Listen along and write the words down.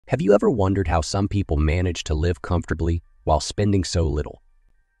Have you ever wondered how some people manage to live comfortably while spending so little?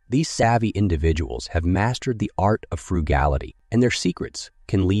 These savvy individuals have mastered the art of frugality, and their secrets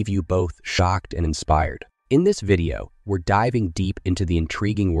can leave you both shocked and inspired. In this video, we're diving deep into the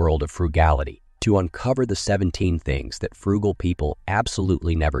intriguing world of frugality to uncover the 17 things that frugal people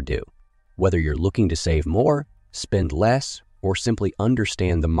absolutely never do. Whether you're looking to save more, spend less, or simply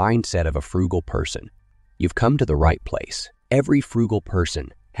understand the mindset of a frugal person, you've come to the right place. Every frugal person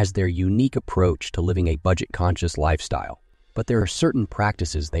has their unique approach to living a budget-conscious lifestyle, but there are certain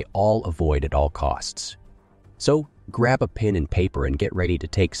practices they all avoid at all costs. So grab a pen and paper and get ready to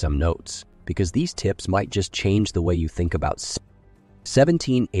take some notes, because these tips might just change the way you think about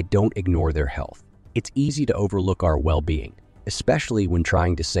 17. Don't ignore their health. It's easy to overlook our well-being, especially when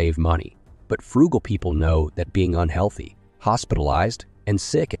trying to save money. But frugal people know that being unhealthy, hospitalized, and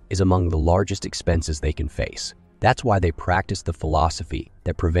sick is among the largest expenses they can face. That's why they practice the philosophy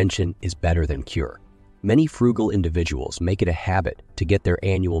that prevention is better than cure. Many frugal individuals make it a habit to get their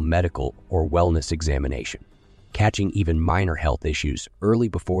annual medical or wellness examination, catching even minor health issues early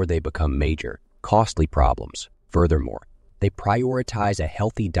before they become major, costly problems. Furthermore, they prioritize a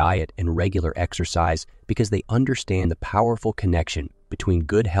healthy diet and regular exercise because they understand the powerful connection between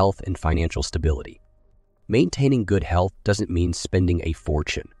good health and financial stability. Maintaining good health doesn't mean spending a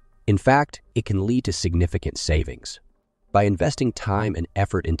fortune. In fact, it can lead to significant savings. By investing time and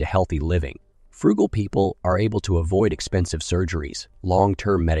effort into healthy living, frugal people are able to avoid expensive surgeries,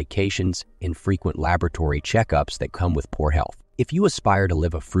 long-term medications, and frequent laboratory checkups that come with poor health. If you aspire to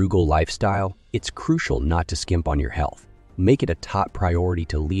live a frugal lifestyle, it's crucial not to skimp on your health. Make it a top priority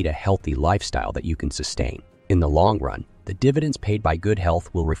to lead a healthy lifestyle that you can sustain. In the long run, the dividends paid by good health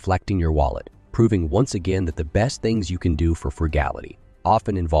will reflect in your wallet, proving once again that the best things you can do for frugality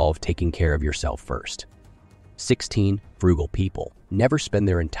often involve taking care of yourself first. 16. Frugal people never spend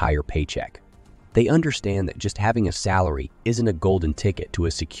their entire paycheck. They understand that just having a salary isn't a golden ticket to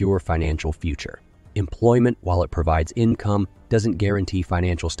a secure financial future. Employment, while it provides income, doesn't guarantee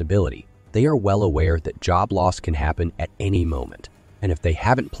financial stability. They are well aware that job loss can happen at any moment, and if they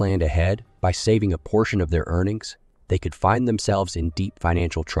haven't planned ahead by saving a portion of their earnings, they could find themselves in deep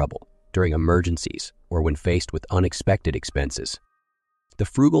financial trouble during emergencies or when faced with unexpected expenses. The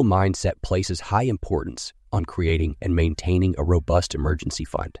frugal mindset places high importance on creating and maintaining a robust emergency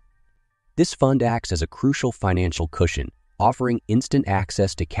fund. This fund acts as a crucial financial cushion, offering instant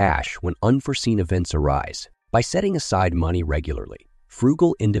access to cash when unforeseen events arise. By setting aside money regularly,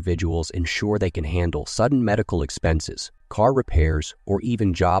 frugal individuals ensure they can handle sudden medical expenses, car repairs, or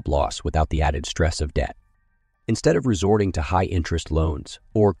even job loss without the added stress of debt. Instead of resorting to high-interest loans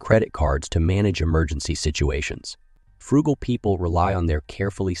or credit cards to manage emergency situations, frugal people rely on their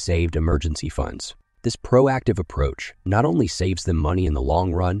carefully saved emergency funds. This proactive approach not only saves them money in the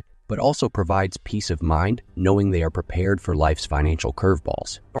long run, but also provides peace of mind knowing they are prepared for life's financial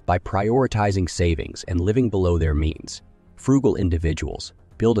curveballs. By prioritizing savings and living below their means, frugal individuals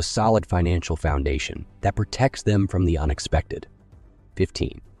build a solid financial foundation that protects them from the unexpected.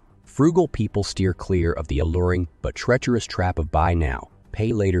 15. Frugal people steer clear of the alluring but treacherous trap of buy now,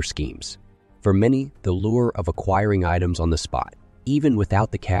 pay later schemes. For many, the lure of acquiring items on the spot, even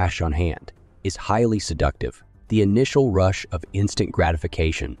without the cash on hand, is highly seductive. The initial rush of instant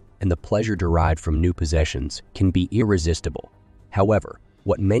gratification and the pleasure derived from new possessions can be irresistible. However,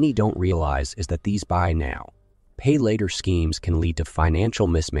 what many don't realize is that these buy now, pay later schemes can lead to financial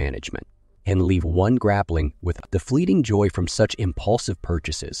mismanagement and leave one grappling with the fleeting joy from such impulsive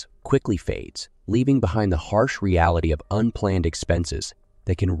purchases quickly fades, leaving behind the harsh reality of unplanned expenses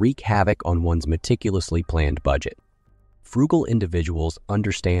that can wreak havoc on one's meticulously planned budget. Frugal individuals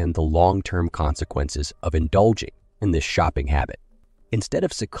understand the long-term consequences of indulging in this shopping habit. Instead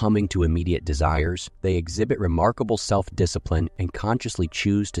of succumbing to immediate desires, they exhibit remarkable self-discipline and consciously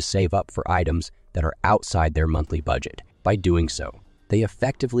choose to save up for items that are outside their monthly budget. By doing so, they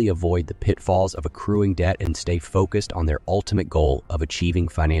effectively avoid the pitfalls of accruing debt and stay focused on their ultimate goal of achieving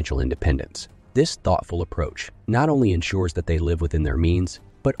financial independence. This thoughtful approach not only ensures that they live within their means,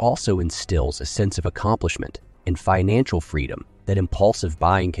 but also instills a sense of accomplishment and financial freedom that impulsive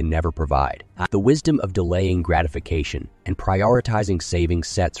buying can never provide. The wisdom of delaying gratification and prioritizing savings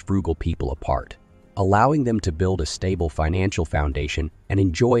sets frugal people apart, allowing them to build a stable financial foundation and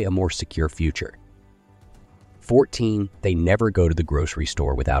enjoy a more secure future. 14. They never go to the grocery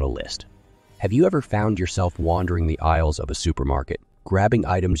store without a list. Have you ever found yourself wandering the aisles of a supermarket, grabbing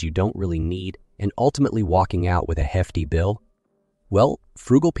items you don't really need, and ultimately walking out with a hefty bill? Well,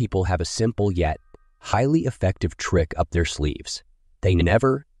 frugal people have a simple yet highly effective trick up their sleeves. They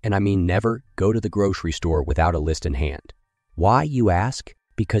never, and I mean never, go to the grocery store without a list in hand. Why, you ask?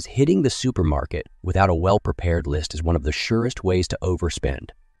 Because hitting the supermarket without a well-prepared list is one of the surest ways to overspend,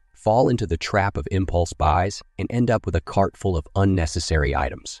 fall into the trap of impulse buys, and end up with a cart full of unnecessary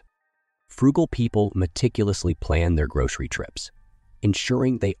items. Frugal people meticulously plan their grocery trips,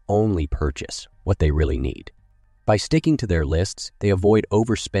 ensuring they only purchase what they really need. By sticking to their lists, they avoid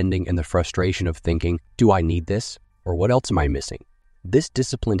overspending and the frustration of thinking, do I need this? Or what else am I missing? This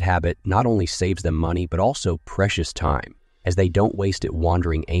disciplined habit not only saves them money, but also precious time, as they don't waste it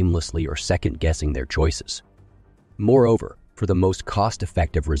wandering aimlessly or second-guessing their choices. Moreover, for the most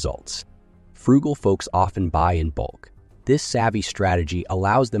cost-effective results, frugal folks often buy in bulk. This savvy strategy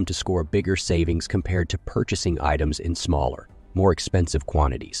allows them to score bigger savings compared to purchasing items in smaller, more expensive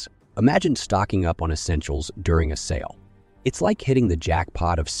quantities. Imagine stocking up on essentials during a sale. It's like hitting the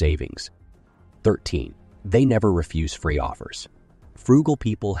jackpot of savings. 13. They never refuse free offers. Frugal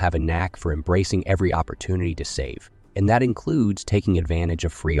people have a knack for embracing every opportunity to save, and that includes taking advantage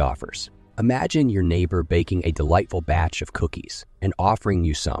of free offers. Imagine your neighbor baking a delightful batch of cookies and offering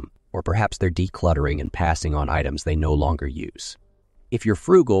you some, or perhaps they're decluttering and passing on items they no longer use. If you're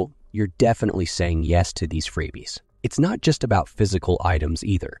frugal, you're definitely saying yes to these freebies. It's not just about physical items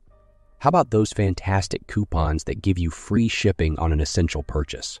either. How about those fantastic coupons that give you free shipping on an essential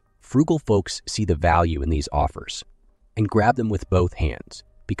purchase? Frugal folks see the value in these offers and grab them with both hands,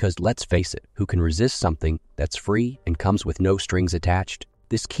 because let's face it, who can resist something that's free and comes with no strings attached?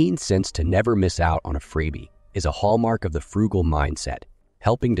 This keen sense to never miss out on a freebie is a hallmark of the frugal mindset,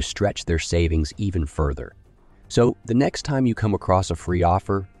 helping to stretch their savings even further. So the next time you come across a free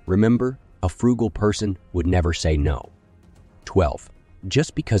offer, remember, a frugal person would never say no. 12.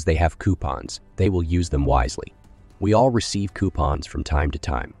 Just because they have coupons, they will use them wisely. We all receive coupons from time to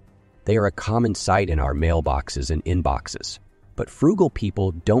time. They are a common sight in our mailboxes and inboxes. But frugal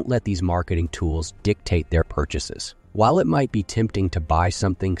people don't let these marketing tools dictate their purchases. While it might be tempting to buy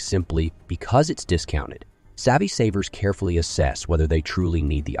something simply because it's discounted, savvy savers carefully assess whether they truly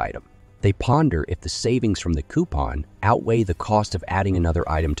need the item. They ponder if the savings from the coupon outweigh the cost of adding another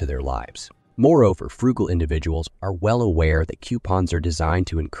item to their lives. Moreover, frugal individuals are well aware that coupons are designed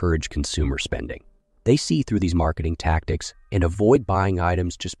to encourage consumer spending. They see through these marketing tactics and avoid buying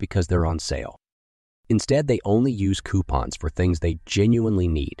items just because they're on sale. Instead, they only use coupons for things they genuinely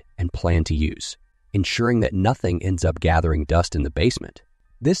need and plan to use, ensuring that nothing ends up gathering dust in the basement.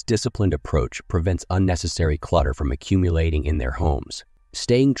 This disciplined approach prevents unnecessary clutter from accumulating in their homes,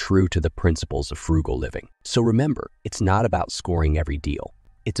 staying true to the principles of frugal living. So remember, it's not about scoring every deal.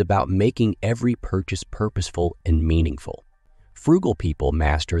 It's about making every purchase purposeful and meaningful. Frugal people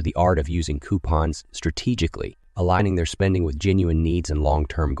master the art of using coupons strategically, aligning their spending with genuine needs and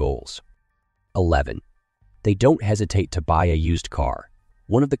long-term goals. 11. They don't hesitate to buy a used car.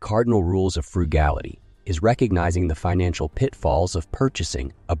 One of the cardinal rules of frugality is recognizing the financial pitfalls of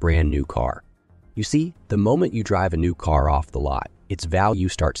purchasing a brand new car. You see, the moment you drive a new car off the lot, its value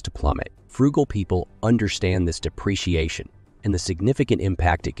starts to plummet. Frugal people understand this depreciation and the significant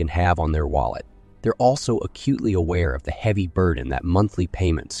impact it can have on their wallet. They're also acutely aware of the heavy burden that monthly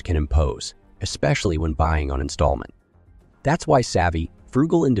payments can impose, especially when buying on installment. That's why savvy,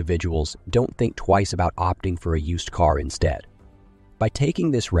 frugal individuals don't think twice about opting for a used car instead. By taking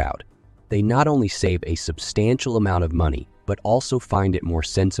this route, they not only save a substantial amount of money, but also find it more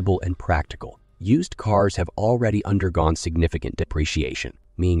sensible and practical. Used cars have already undergone significant depreciation,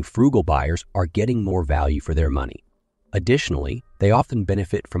 meaning frugal buyers are getting more value for their money. Additionally, they often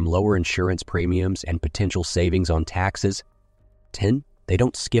benefit from lower insurance premiums and potential savings on taxes. 10. They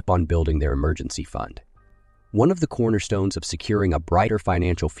don't skip on building their emergency fund. One of the cornerstones of securing a brighter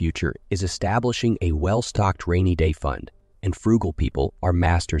financial future is establishing a well-stocked rainy day fund, and frugal people are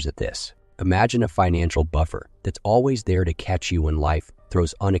masters at this. Imagine a financial buffer that's always there to catch you when life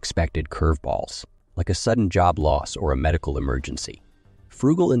throws unexpected curveballs, like a sudden job loss or a medical emergency.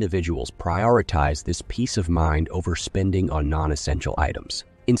 Frugal individuals prioritize this peace of mind over spending on non-essential items.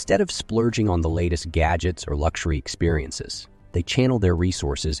 Instead of splurging on the latest gadgets or luxury experiences, they channel their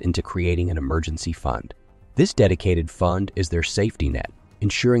resources into creating an emergency fund. This dedicated fund is their safety net,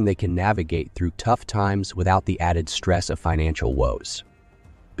 ensuring they can navigate through tough times without the added stress of financial woes.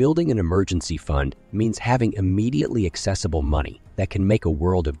 Building an emergency fund means having immediately accessible money that can make a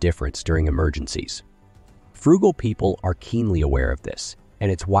world of difference during emergencies. Frugal people are keenly aware of this,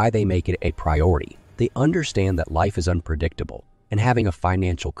 and it's why they make it a priority. They understand that life is unpredictable, and having a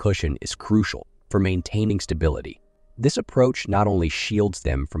financial cushion is crucial for maintaining stability. This approach not only shields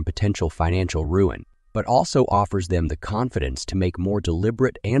them from potential financial ruin, but also offers them the confidence to make more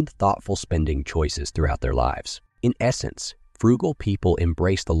deliberate and thoughtful spending choices throughout their lives. In essence, frugal people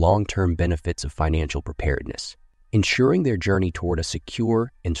embrace the long-term benefits of financial preparedness. ensuring their journey toward a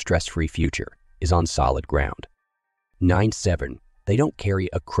secure and stress-free future is on solid ground. 9-7. They don't carry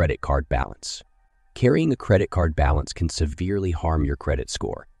a credit card balance. Carrying a credit card balance can severely harm your credit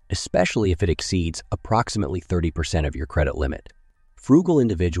score, especially if it exceeds approximately 30% of your credit limit. Frugal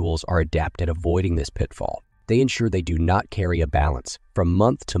individuals are adept at avoiding this pitfall. They ensure they do not carry a balance from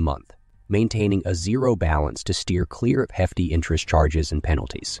month to month, maintaining a zero balance to steer clear of hefty interest charges and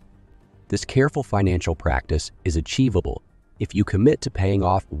penalties. This careful financial practice is achievable if you commit to paying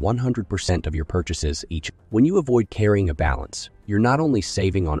off 100% of your purchases each. When you avoid carrying a balance, you're not only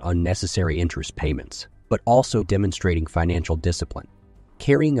saving on unnecessary interest payments, but also demonstrating financial discipline.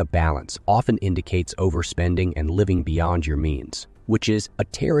 Carrying a balance often indicates overspending and living beyond your means, which is a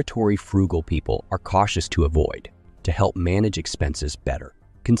territory frugal people are cautious to avoid. To help manage expenses better,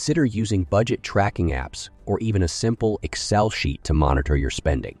 consider using budget tracking apps or even a simple Excel sheet to monitor your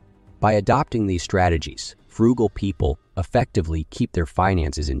spending. By adopting these strategies, frugal people effectively keep their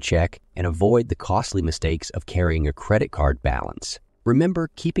finances in check and avoid the costly mistakes of carrying a credit card balance. Remember,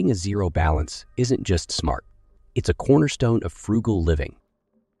 keeping a zero balance isn't just smart. It's a cornerstone of frugal living.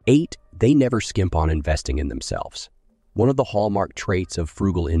 8. They never skimp on investing in themselves. One of the hallmark traits of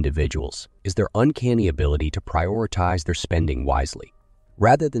frugal individuals is their uncanny ability to prioritize their spending wisely.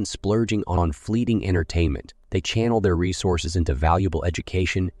 Rather than splurging on fleeting entertainment, they channel their resources into valuable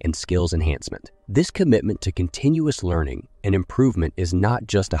education and skills enhancement. This commitment to continuous learning and improvement is not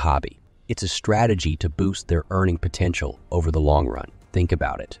just a hobby. It's a strategy to boost their earning potential over the long run. Think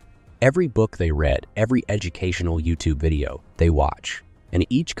about it. Every book they read, every educational YouTube video they watch, and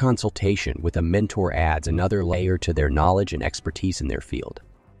each consultation with a mentor adds another layer to their knowledge and expertise in their field.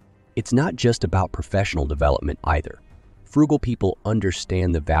 It's not just about professional development either. Frugal people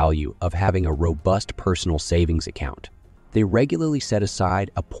understand the value of having a robust personal savings account. They regularly set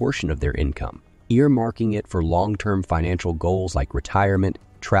aside a portion of their income, earmarking it for long-term financial goals like retirement,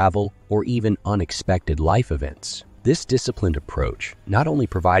 travel, or even unexpected life events. This disciplined approach not only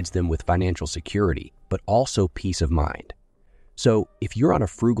provides them with financial security, but also peace of mind. So, if you're on a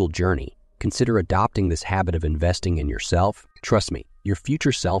frugal journey, consider adopting this habit of investing in yourself. Trust me, your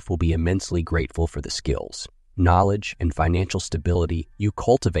future self will be immensely grateful for the skills, knowledge, and financial stability you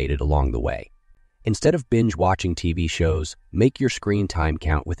cultivated along the way. Instead of binge-watching TV shows, make your screen time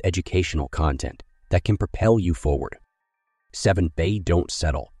count with educational content that can propel you forward. 7. They don't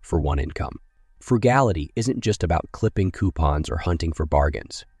settle for one income. Frugality isn't just about clipping coupons or hunting for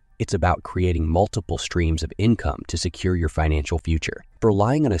bargains. It's about creating multiple streams of income to secure your financial future.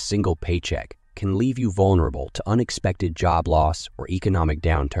 Relying on a single paycheck can leave you vulnerable to unexpected job loss or economic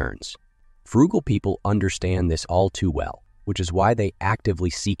downturns. Frugal people understand this all too well, which is why they actively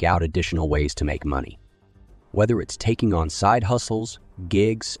seek out additional ways to make money. Whether it's taking on side hustles,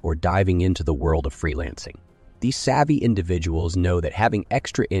 gigs, or diving into the world of freelancing, these savvy individuals know that having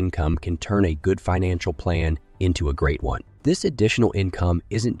extra income can turn a good financial plan into a great one. This additional income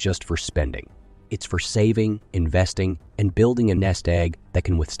isn't just for spending. It's for saving, investing, and building a nest egg that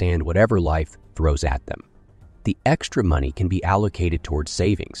can withstand whatever life throws at them. The extra money can be allocated towards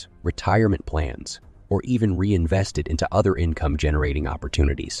savings, retirement plans, or even reinvested into other income-generating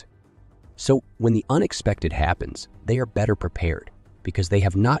opportunities. So when the unexpected happens, they are better prepared because they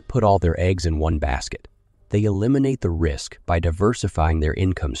have not put all their eggs in one basket. They eliminate the risk by diversifying their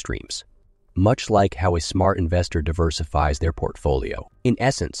income streams, much like how a smart investor diversifies their portfolio. In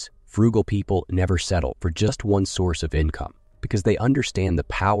essence, frugal people never settle for just one source of income because they understand the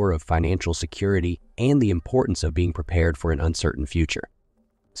power of financial security and the importance of being prepared for an uncertain future.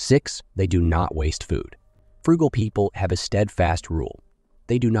 6. They do not waste food. Frugal people have a steadfast rule.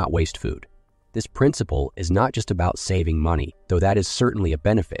 They do not waste food. This principle is not just about saving money, though that is certainly a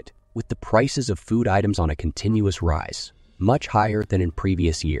benefit. With the prices of food items on a continuous rise, much higher than in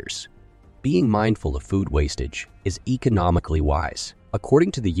previous years, being mindful of food wastage is economically wise.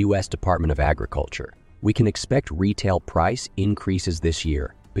 According to the U.S. Department of Agriculture, we can expect retail price increases this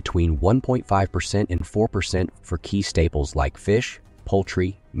year between 1.5% and 4% for key staples like fish,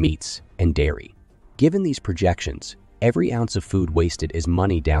 poultry, meats, and dairy. Given these projections, every ounce of food wasted is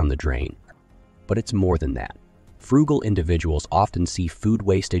money down the drain. But it's more than that. Frugal individuals often see food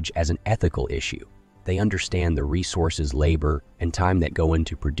wastage as an ethical issue. They understand the resources, labor, and time that go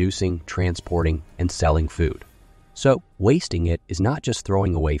into producing, transporting, and selling food. So, wasting it is not just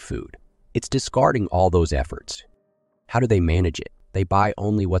throwing away food. It's discarding all those efforts. How do they manage it? They buy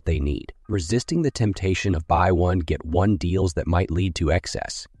only what they need, resisting the temptation of buy one, get one deals that might lead to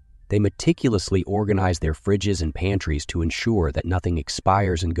excess. They meticulously organize their fridges and pantries to ensure that nothing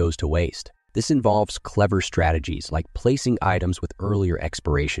expires and goes to waste. This involves clever strategies like placing items with earlier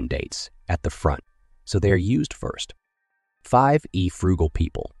expiration dates at the front, so they are used first. 5. Frugal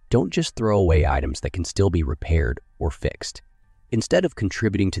people don't just throw away items that can still be repaired or fixed. Instead of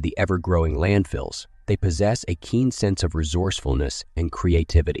contributing to the ever-growing landfills, they possess a keen sense of resourcefulness and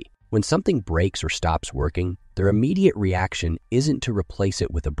creativity. When something breaks or stops working, their immediate reaction isn't to replace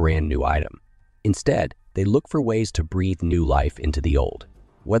it with a brand new item. Instead, they look for ways to breathe new life into the old.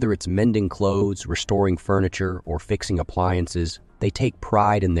 Whether it's mending clothes, restoring furniture, or fixing appliances, they take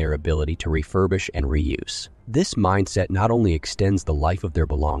pride in their ability to refurbish and reuse. This mindset not only extends the life of their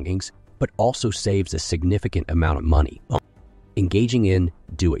belongings, but also saves a significant amount of money. Engaging in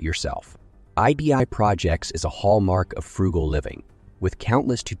do-it-yourself. IDI Projects is a hallmark of frugal living. With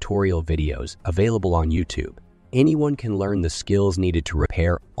countless tutorial videos available on YouTube, anyone can learn the skills needed to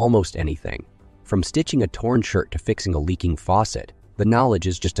repair almost anything. From stitching a torn shirt to fixing a leaking faucet, the knowledge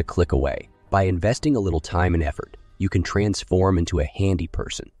is just a click away. By investing a little time and effort, you can transform into a handy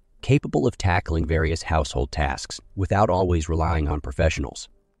person, capable of tackling various household tasks without always relying on professionals.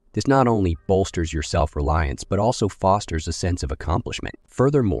 This not only bolsters your self-reliance, but also fosters a sense of accomplishment.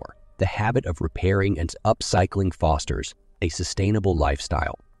 Furthermore, the habit of repairing and upcycling fosters a sustainable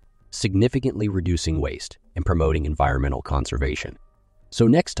lifestyle, significantly reducing waste and promoting environmental conservation. So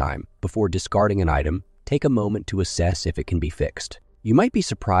next time, before discarding an item, take a moment to assess if it can be fixed. You might be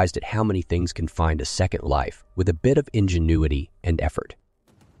surprised at how many things can find a second life with a bit of ingenuity and effort.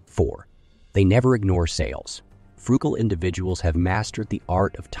 4. They never ignore sales. Frugal individuals have mastered the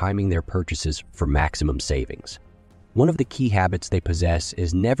art of timing their purchases for maximum savings. One of the key habits they possess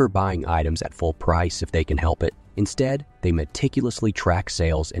is never buying items at full price if they can help it. Instead, they meticulously track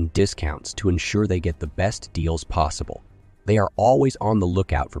sales and discounts to ensure they get the best deals possible. They are always on the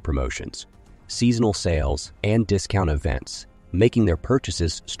lookout for promotions, seasonal sales, and discount events, making their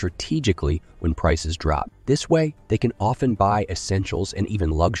purchases strategically when prices drop. This way, they can often buy essentials and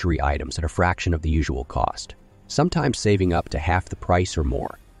even luxury items at a fraction of the usual cost, sometimes saving up to half the price or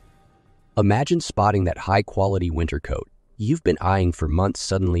more. Imagine spotting that high-quality winter coat you've been eyeing for months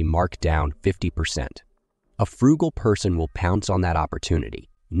suddenly marked down 50%. A frugal person will pounce on that opportunity,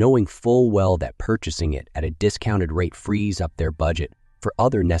 knowing full well that purchasing it at a discounted rate frees up their budget for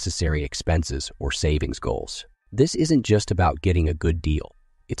other necessary expenses or savings goals. This isn't just about getting a good deal.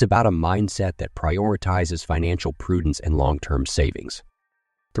 It's about a mindset that prioritizes financial prudence and long-term savings.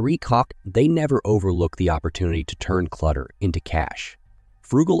 3. They never overlook the opportunity to turn clutter into cash.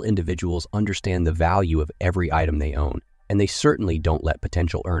 Frugal individuals understand the value of every item they own, and they certainly don't let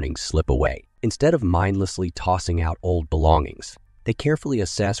potential earnings slip away. Instead of mindlessly tossing out old belongings, they carefully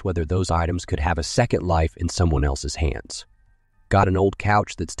assess whether those items could have a second life in someone else's hands. Got an old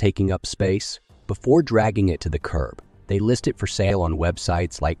couch that's taking up space? Before dragging it to the curb, they list it for sale on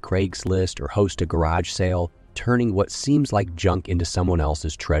websites like Craigslist or host a garage sale, turning what seems like junk into someone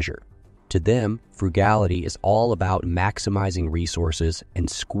else's treasure. To them, frugality is all about maximizing resources and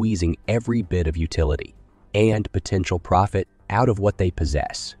squeezing every bit of utility and potential profit out of what they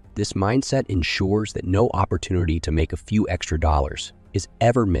possess. This mindset ensures that no opportunity to make a few extra dollars is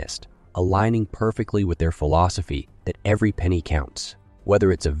ever missed, aligning perfectly with their philosophy that every penny counts.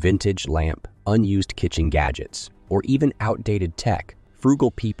 Whether it's a vintage lamp, unused kitchen gadgets, or even outdated tech,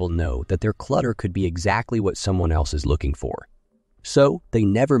 frugal people know that their clutter could be exactly what someone else is looking for. So, they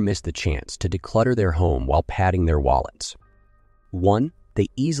never miss the chance to declutter their home while padding their wallets. 1. They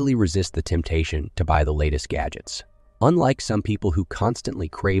easily resist the temptation to buy the latest gadgets. Unlike some people who constantly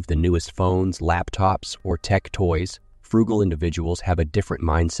crave the newest phones, laptops, or tech toys, frugal individuals have a different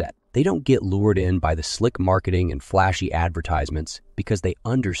mindset. They don't get lured in by the slick marketing and flashy advertisements because they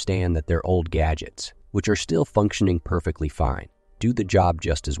understand that their old gadgets, which are still functioning perfectly fine, do the job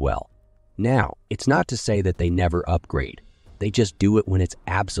just as well. Now, it's not to say that they never upgrade. They just do it when it's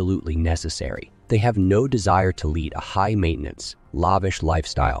absolutely necessary. They have no desire to lead a high-maintenance, lavish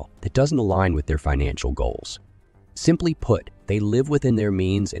lifestyle that doesn't align with their financial goals. Simply put, they live within their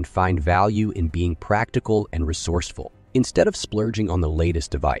means and find value in being practical and resourceful. Instead of splurging on the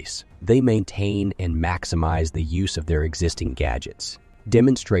latest device, they maintain and maximize the use of their existing gadgets,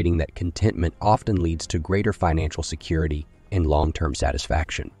 demonstrating that contentment often leads to greater financial security and long-term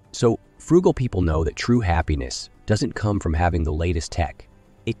satisfaction. So, frugal people know that true happiness doesn't come from having the latest tech.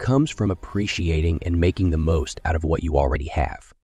 It comes from appreciating and making the most out of what you already have.